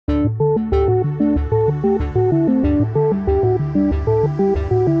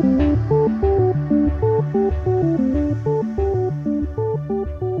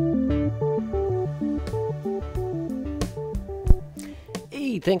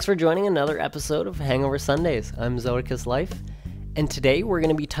thanks for joining another episode of Hangover Sundays. I'm Zodicus Life, and today we're going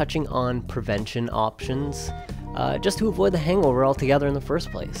to be touching on prevention options just to avoid the hangover altogether in the first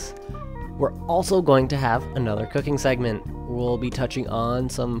place. We're also going to have another cooking segment. We'll be touching on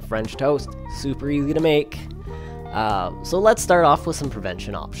some French toast, super easy to make. So let's start off with some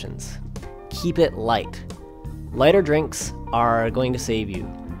prevention options. Keep it light. Lighter drinks are going to save you.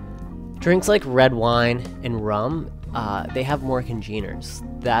 Drinks like red wine and rum, they have more congeners.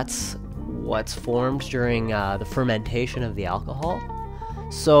 That's what's formed during the fermentation of the alcohol.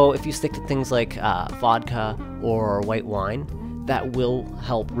 So if you stick to things like vodka or white wine, that will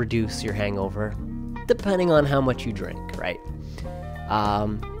help reduce your hangover, depending on how much you drink, right?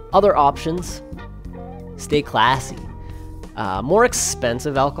 Other options, stay classy. More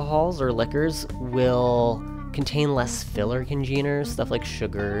expensive alcohols or liquors will contain less filler congeners, stuff like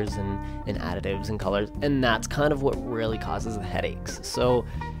sugars and additives and colors, and that's kind of what really causes the headaches. So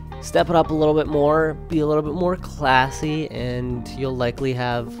step it up a little bit more, be a little bit more classy, and you'll likely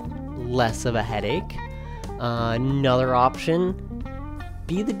have less of a headache. Another option,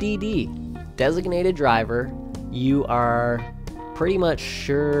 be the DD, designated driver. You are pretty much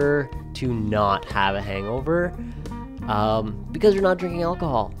sure to not have a hangover because you're not drinking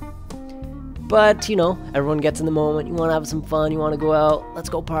alcohol. But, you know, everyone gets in the moment, you want to have some fun, you want to go out, let's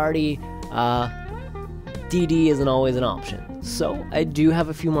go party. DD isn't always an option. So I do have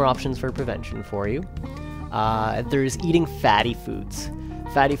a few more options for prevention for you. There's eating fatty foods.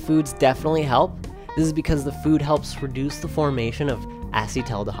 Fatty foods definitely help. This is because the food helps reduce the formation of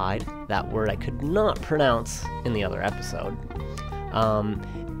acetaldehyde, that word I could not pronounce in the other episode.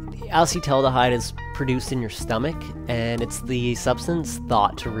 Acetaldehyde is produced in your stomach, and it's the substance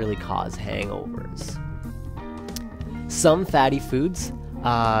thought to really cause hangovers. Some fatty foods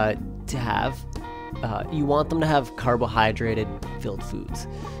you want them to have carbohydrated filled foods.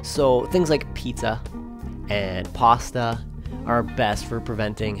 So things like pizza and pasta are best for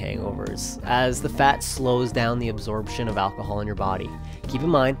preventing hangovers, as the fat slows down the absorption of alcohol in your body. Keep in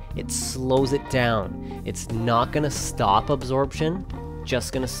mind, it slows it down. It's not going to stop absorption,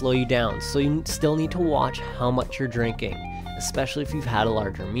 just going to slow you down. So you still need to watch how much you're drinking, especially if you've had a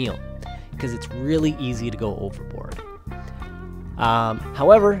larger meal, because it's really easy to go overboard.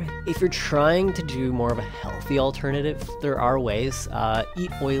 However, if you're trying to do more of a healthy alternative, there are ways.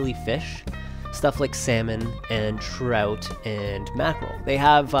 Eat oily fish, stuff like salmon and trout and mackerel. They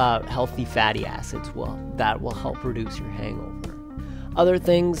have healthy fatty acids that will help reduce your hangover. Other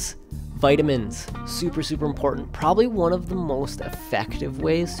things, vitamins, super important. Probably one of the most effective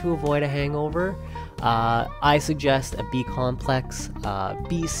ways to avoid a hangover. I suggest a B complex,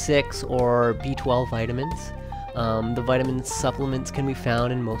 B6 or B12 vitamins. The vitamin supplements can be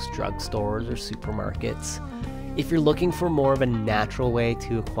found in most drugstores or supermarkets. If you're looking for more of a natural way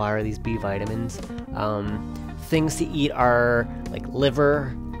to acquire these B vitamins, things to eat are like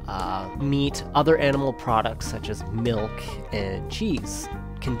liver, meat, other animal products such as milk and cheese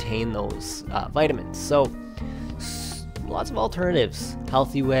contain those vitamins. So lots of alternatives.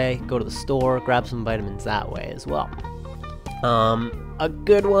 Healthy way, go to the store, grab some vitamins that way as well. A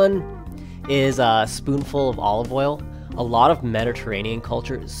good one is a spoonful of olive oil. A lot of Mediterranean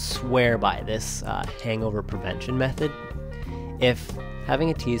cultures swear by this hangover prevention method. If having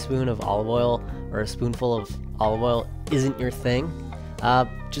a teaspoon of olive oil or a spoonful of olive oil isn't your thing,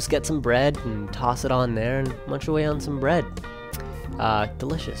 just get some bread and toss it on there and munch away on some bread.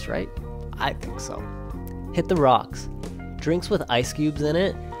 Delicious, right? I think so. Hit the rocks. Drinks with ice cubes in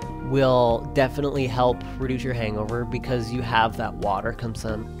it will definitely help reduce your hangover because you have that water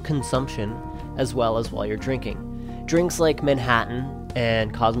consumption as well as while you're drinking. Drinks like Manhattan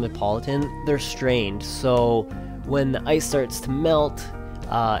and Cosmopolitan, they're strained, so when the ice starts to melt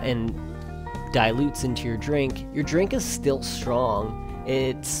and dilutes into your drink is still strong.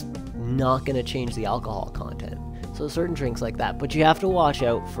 It's not going to change the alcohol content. So certain drinks like that, but you have to watch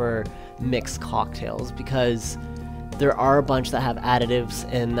out for mixed cocktails because there are a bunch that have additives,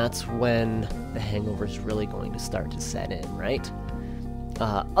 and that's when the hangover is really going to start to set in, right?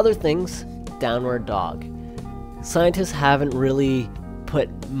 Other things, downward dog. Scientists haven't really put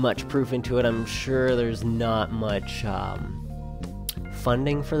much proof into it. I'm sure there's not much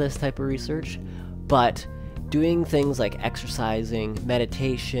funding for this type of research, but doing things like exercising,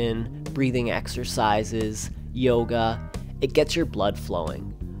 meditation, breathing exercises, yoga, it gets your blood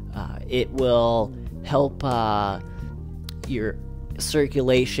flowing. It will help your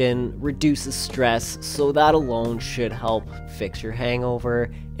circulation, reduces stress, so that alone should help fix your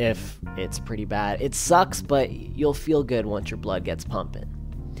hangover if it's pretty bad. It sucks, but you'll feel good once your blood gets pumping.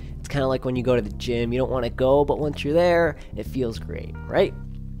 It's kind of like when you go to the gym, you don't want to go, but once you're there, it feels great, right?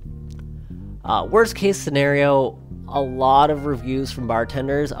 Worst case scenario, a lot of reviews from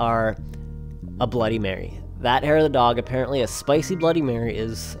bartenders are a Bloody Mary. That hair of the dog, apparently a spicy Bloody Mary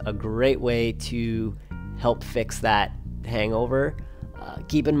is a great way to help fix that hangover.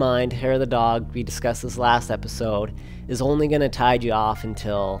 Keep in mind, hair of the dog, we discussed this last episode, is only going to tide you off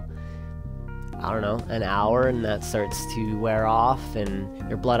until, I don't know, an hour, and that starts to wear off and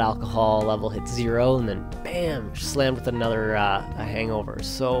your blood alcohol level hits 0, and then bam, slammed with another a hangover.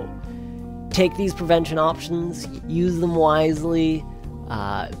 So take these prevention options, use them wisely,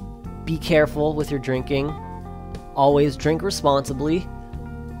 be careful with your drinking, always drink responsibly.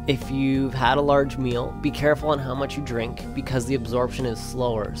 If you've had a large meal, be careful on how much you drink because the absorption is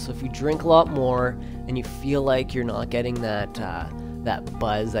slower. So if you drink a lot more and you feel like you're not getting that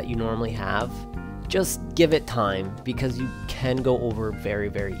buzz that you normally have, just give it time because you can go over very,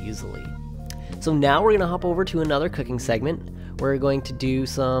 very easily. So now we're going to hop over to another cooking segment. We're going to do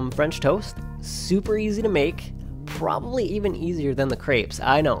some French toast. Super easy to make, probably even easier than the crepes.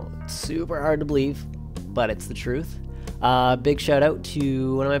 I know, it's super hard to believe, but it's the truth. Big shout out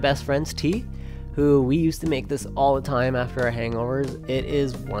to one of my best friends, T, who we used to make this all the time after our hangovers. It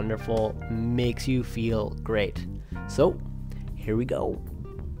is wonderful, makes you feel great. So here we go.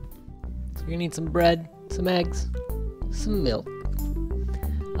 So you're gonna need some bread, some eggs, some milk,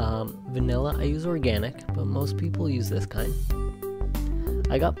 vanilla. I use organic, but most people use this kind.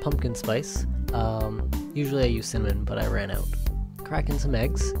 I got pumpkin spice. Usually I use cinnamon, but I ran out. Crack in some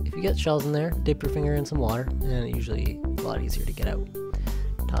eggs. If you get shells in there, dip your finger in some water, and it's usually a lot easier to get out.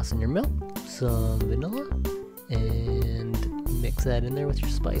 Toss in your milk, some vanilla, and mix that in there with your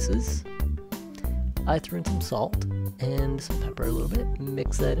spices. I threw in some salt and some pepper a little bit.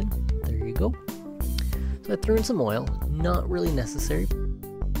 Mix that in. There you go. So I threw in some oil. Not really necessary.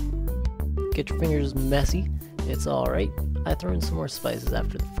 Get your fingers messy. It's alright. I threw in some more spices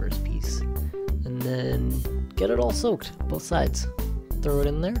after the first piece. And then get it all soaked, both sides. Throw it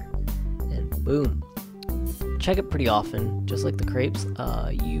in there, and boom. Check it pretty often, just like the crepes.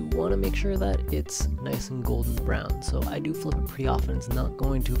 You want to make sure that it's nice and golden brown. So I do flip it pretty often. It's not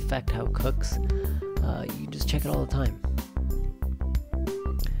going to affect how it cooks. You just check it all the time.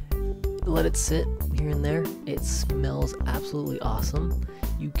 Let it sit here and there. It smells absolutely awesome.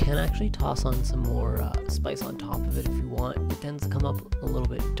 You can actually toss on some more spice on top of it if you want. It tends to come up a little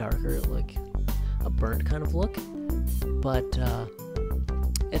bit darker, like a burnt kind of look, but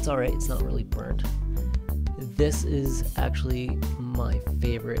it's alright, it's not really burnt. This is actually my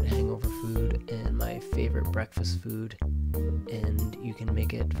favorite hangover food and my favorite breakfast food, and you can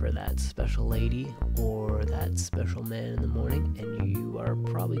make it for that special lady or that special man in the morning, and you are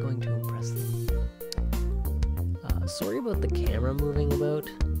probably going to impress them. Sorry about the camera moving about.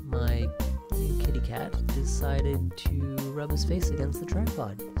 My new kitty cat decided to rub his face against the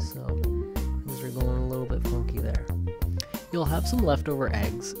tripod, so things are going a little bit funky there. You'll have some leftover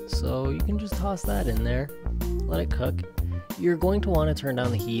eggs, so you can just toss that in there, let it cook. You're going to want to turn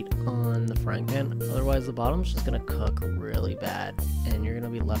down the heat on the frying pan, otherwise the bottom's just going to cook really bad, and you're going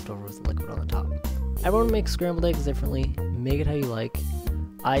to be left over with liquid on the top. Everyone makes scrambled eggs differently. Make it how you like.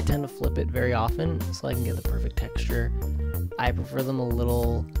 I tend to flip it very often so I can get the perfect texture. I prefer them a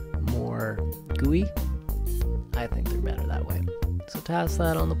little more gooey. I think they're better that way. So toss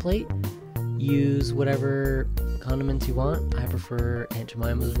that on the plate. Use whatever condiments you want. I prefer Aunt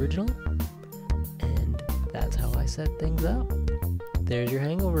Jemima's original. And that's how I set things up. There's your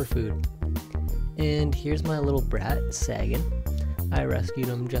hangover food. And here's my little brat, Sagan. I rescued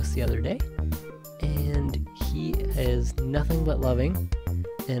him just the other day. And he is nothing but loving.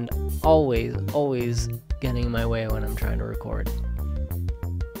 And always getting in my way when I'm trying to record.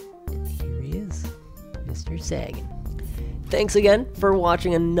 And here he is, Mr. Sagan. Thanks again for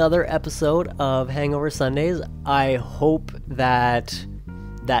watching another episode of Hangover Sundays. I hope that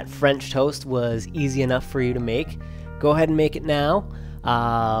French toast was easy enough for you to make. Go ahead and make it now.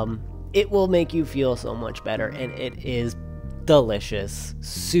 It will make you feel so much better, and it is delicious.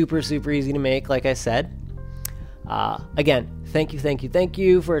 Super easy to make, like I said. Again, thank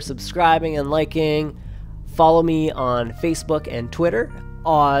you for subscribing and liking. Follow me on Facebook and Twitter.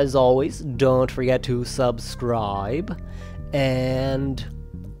 As always, don't forget to subscribe. And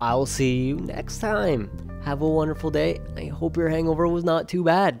I will see you next time. Have a wonderful day. I hope your hangover was not too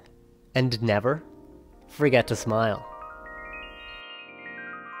bad. And never forget to smile.